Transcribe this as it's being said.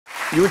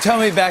You were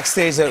telling me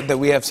backstage that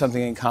we have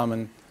something in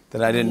common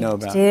that I didn't know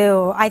about.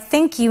 Do. I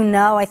think you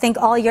know. I think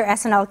all your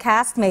SNL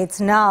castmates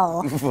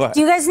know. What?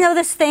 Do you guys know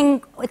this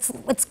thing?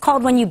 It's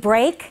called when you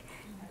break.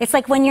 It's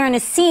like when you're in a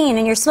scene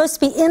and you're supposed to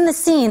be in the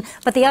scene,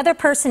 but the other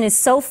person is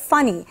so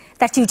funny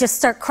that you just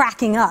start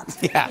cracking up.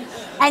 Yeah.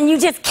 And you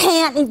just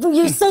can't.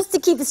 You're supposed to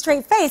keep a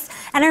straight face.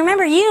 And I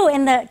remember you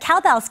in the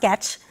cowbell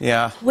sketch.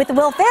 Yeah. With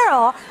Will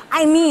Ferrell.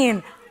 I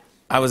mean.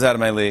 I was out of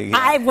my league.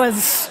 Yeah.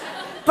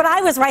 But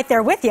I was right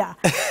there with you.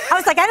 I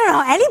was like, I don't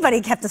know how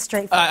anybody kept a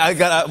straight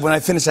face. When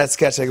I finished that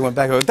sketch, I went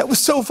back and go, that was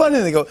so funny.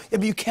 And they go, yeah,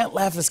 but you can't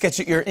laugh at a sketch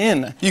that you're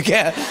in. You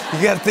can't.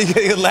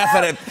 You laugh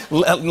at it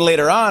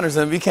later on or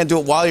something. You can't do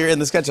it while you're in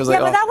the sketch. I was like,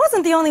 but that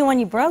wasn't the only one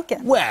you broke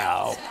in.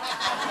 Well,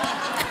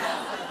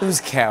 who's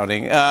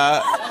counting?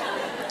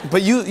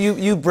 But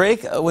you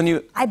break when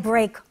you... I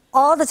break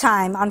all the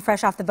time on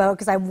Fresh Off the Boat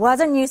because I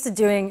wasn't used to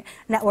doing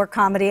network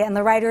comedy, and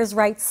the writers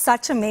write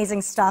such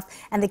amazing stuff,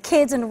 and the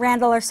kids and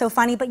Randall are so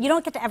funny, but you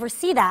don't get to ever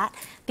see that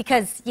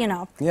because, you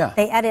know,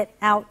 they edit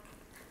out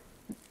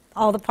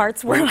all the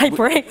parts where I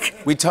break.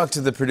 We talked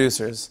to the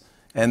producers,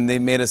 and they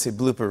made us a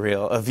blooper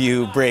reel of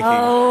you breaking.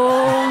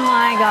 Oh,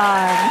 my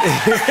God.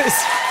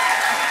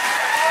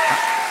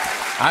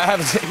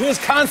 Here's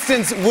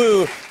Constance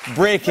Wu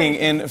breaking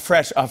in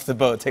Fresh Off the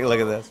Boat. Take a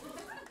look at this.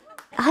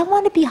 I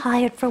want to be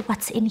hired for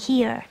what's in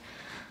here,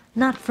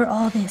 not for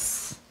all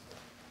this.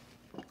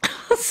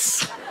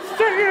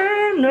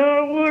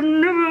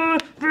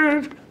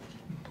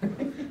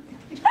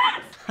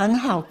 很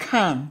好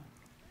看.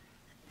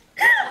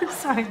 I'm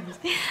sorry.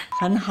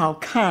 很好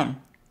看.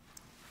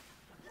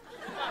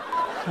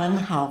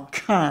 很好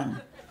看.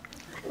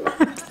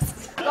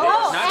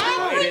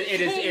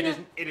 It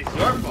is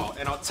your fault,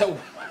 and I'll tell.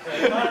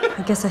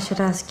 I guess I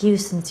should ask you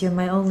since you're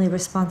my only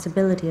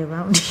responsibility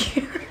around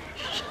here.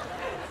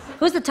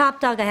 Who's the top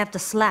dog I have to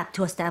slap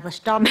to establish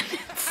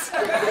dominance?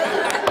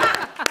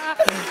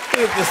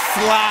 With the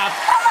slap.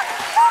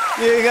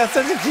 You got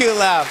such a cute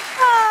laugh.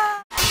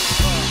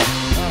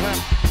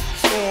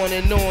 On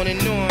and on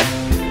and on.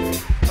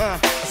 I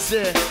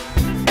said,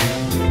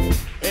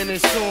 and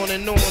it's on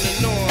and on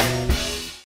and on.